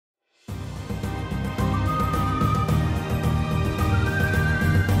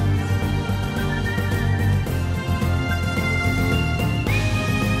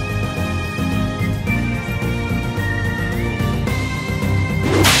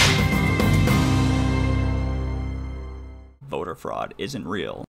fraud isn't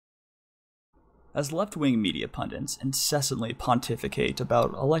real. As left-wing media pundits incessantly pontificate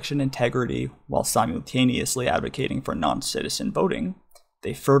about election integrity while simultaneously advocating for non-citizen voting,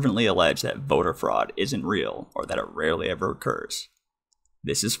 they fervently allege that voter fraud isn't real or that it rarely ever occurs.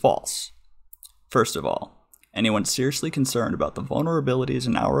 This is false. First of all, anyone seriously concerned about the vulnerabilities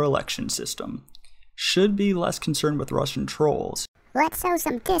in our election system should be less concerned with Russian trolls. Let's sow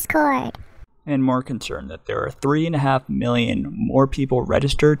some discord. And more concerned that there are 3.5 million more people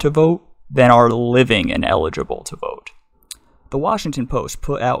registered to vote than are living and eligible to vote. The Washington Post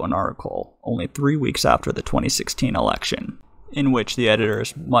put out an article only 3 weeks after the 2016 election, in which the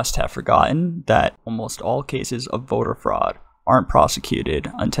editors must have forgotten that almost all cases of voter fraud aren't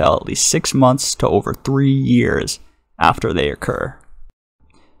prosecuted until at least 6 months to over 3 years after they occur.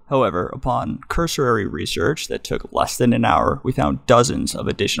 However, upon cursory research that took less than an hour, we found dozens of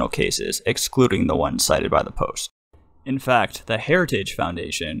additional cases, excluding the ones cited by the Post. In fact, the Heritage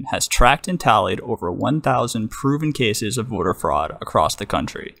Foundation has tracked and tallied over 1,000 proven cases of voter fraud across the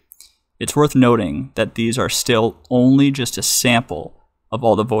country. It's worth noting that these are still only just a sample of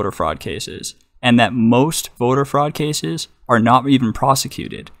all the voter fraud cases, and that most voter fraud cases are not even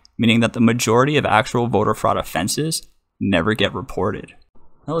prosecuted, meaning that the majority of actual voter fraud offenses never get reported.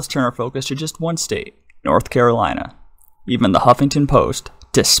 Now let's turn our focus to just one state, North Carolina. Even the Huffington Post,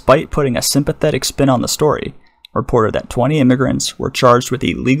 despite putting a sympathetic spin on the story, reported that 20 immigrants were charged with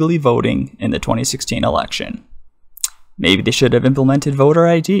illegally voting in the 2016 election. Maybe they should have implemented voter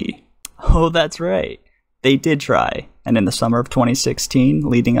ID. Oh, that's right. They did try, and in the summer of 2016,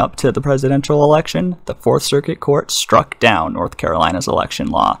 leading up to the presidential election, the Fourth Circuit Court struck down North Carolina's election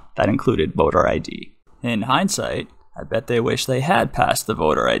law that included voter ID. In hindsight, I bet they wish they had passed the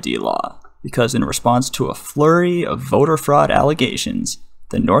voter ID law, because in response to a flurry of voter fraud allegations,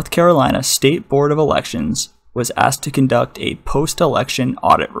 the North Carolina State Board of Elections was asked to conduct a post-election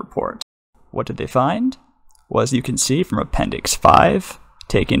audit report. What did they find? Well, as you can see from Appendix 5,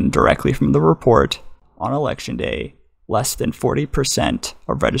 taken directly from the report, on Election Day, less than 40%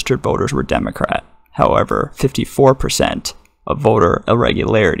 of registered voters were Democrat. However, 54% of voter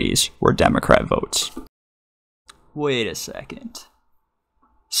irregularities were Democrat votes. Wait a second.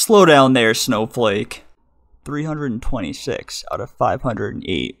 Slow down there, Snowflake. 326 out of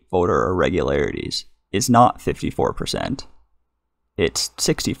 508 voter irregularities is not 54%. It's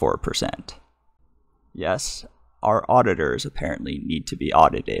 64%. Yes, our auditors apparently need to be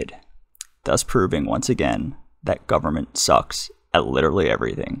audited, thus proving once again that government sucks at literally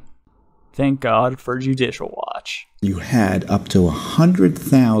everything. Thank God for Judicial Watch. You had up to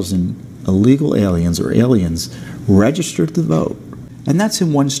 100,000 illegal aliens or aliens registered to vote, and that's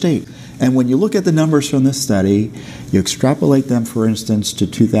in one state. And when you look at the numbers from this study, you extrapolate them, for instance, to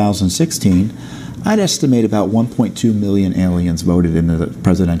 2016, I'd estimate about 1.2 million aliens voted in the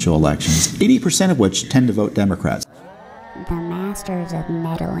presidential elections, 80% of which tend to vote Democrats. The masters of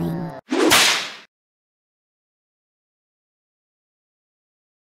meddling.